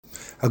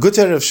A good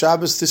day of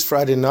Shabbos this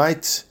Friday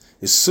night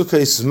is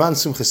Sukkos Zman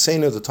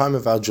Simchasenu, the time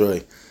of our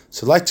joy.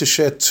 So I'd like to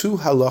share two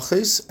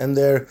halachas and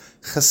their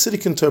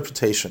Hasidic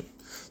interpretation.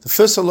 The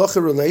first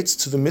halacha relates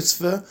to the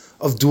mitzvah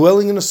of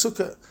dwelling in a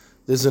sukkah.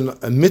 There's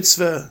a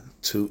mitzvah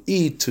to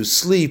eat, to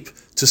sleep,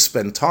 to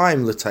spend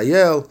time,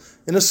 l'tayel,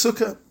 in a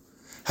sukkah.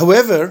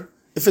 However,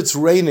 if it's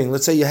raining,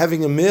 let's say you're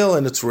having a meal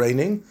and it's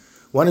raining,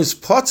 one is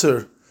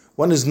potter,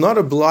 one is not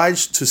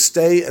obliged to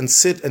stay and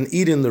sit and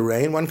eat in the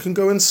rain, one can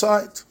go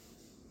inside.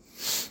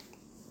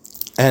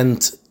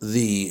 And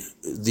the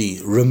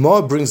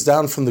Ramah brings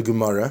down from the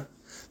Gemara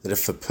that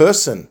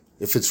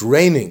if it's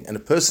raining and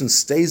a person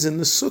stays in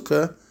the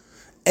sukkah,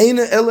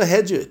 eina ela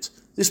hedget,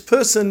 this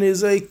person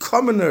is a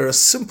commoner, a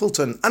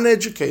simpleton,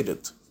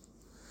 uneducated.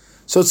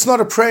 So it's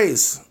not a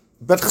praise.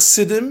 But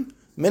Chassidim,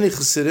 many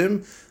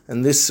Chassidim,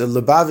 and this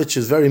Lubavitch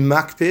is very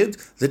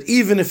makpid, that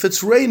even if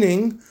it's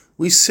raining,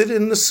 we sit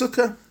in the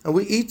sukkah and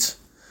we eat.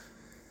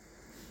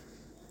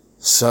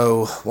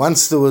 So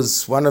once there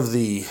was one of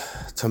the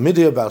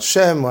Talmidei Baal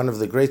Shem, one of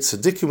the great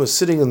tzaddikim, was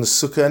sitting in the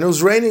sukkah and it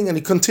was raining and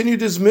he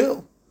continued his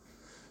meal.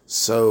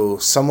 So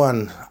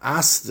someone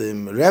asked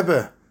him,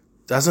 Rebbe,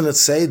 doesn't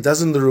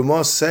the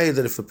Ramah say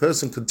that if a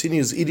person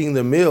continues eating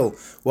the meal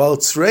while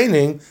it's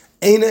raining,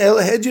 eina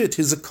ela hedget,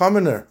 he's a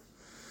commoner?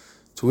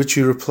 To which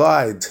he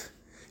replied,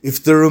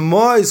 if the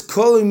Ramah is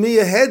calling me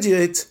a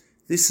hedget,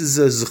 this is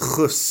a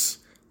zechus,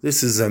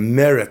 this is a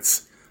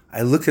merit.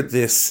 I look at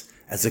this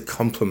as a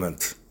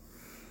compliment.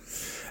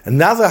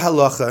 Another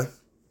halacha,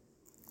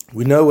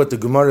 we know what the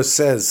Gemara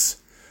says,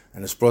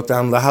 and it's brought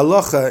down la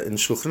halacha in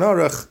Shulchan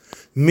Aruch,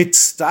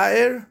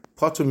 mitztaer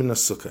potur min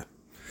sukkah.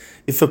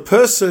 If a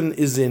person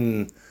is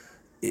in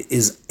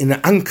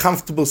an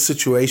uncomfortable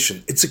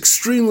situation, it's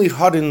extremely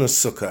hot in the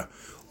sukkah,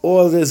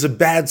 or there's a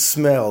bad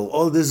smell,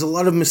 or there's a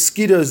lot of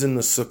mosquitoes in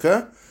the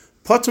sukkah,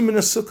 potur min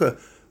sukkah,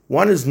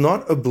 one is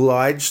not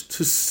obliged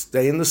to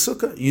stay in the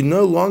sukkah. You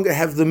no longer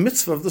have the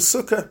mitzvah of the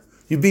sukkah.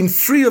 You've been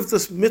free of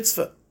this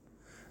mitzvah.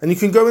 And you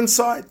can go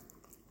inside.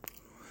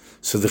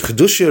 So the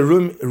Chidushei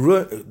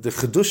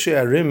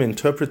Arim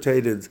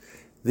interpreted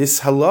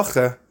this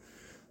halacha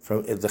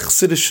from the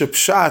Chassidish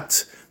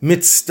Pshat,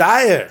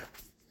 mitztaer.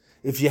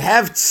 If you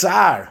have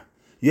tsar,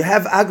 you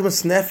have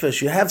agmas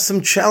nefesh, you have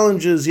some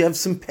challenges, you have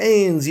some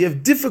pains, you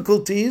have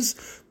difficulties,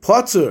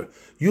 potter,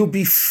 you'll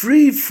be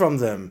freed from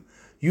them.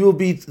 They'll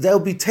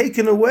be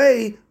taken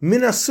away min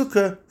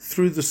sukkah,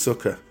 through the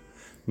sukkah.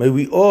 May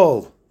we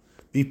all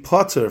be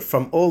potter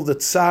from all the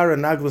tsar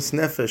and agmas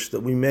nefesh that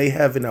we may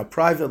have in our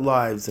private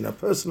lives, in our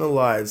personal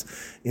lives,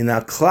 in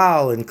our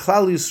klal, in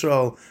Klal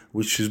Yisrael,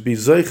 which should be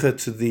zoicha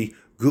to the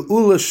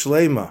geula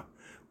shlema,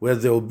 where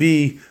there will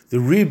be the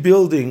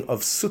rebuilding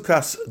of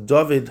Sukkos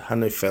David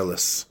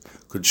Hanefeles.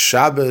 Good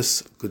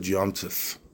Shabbos, good Yom Tov.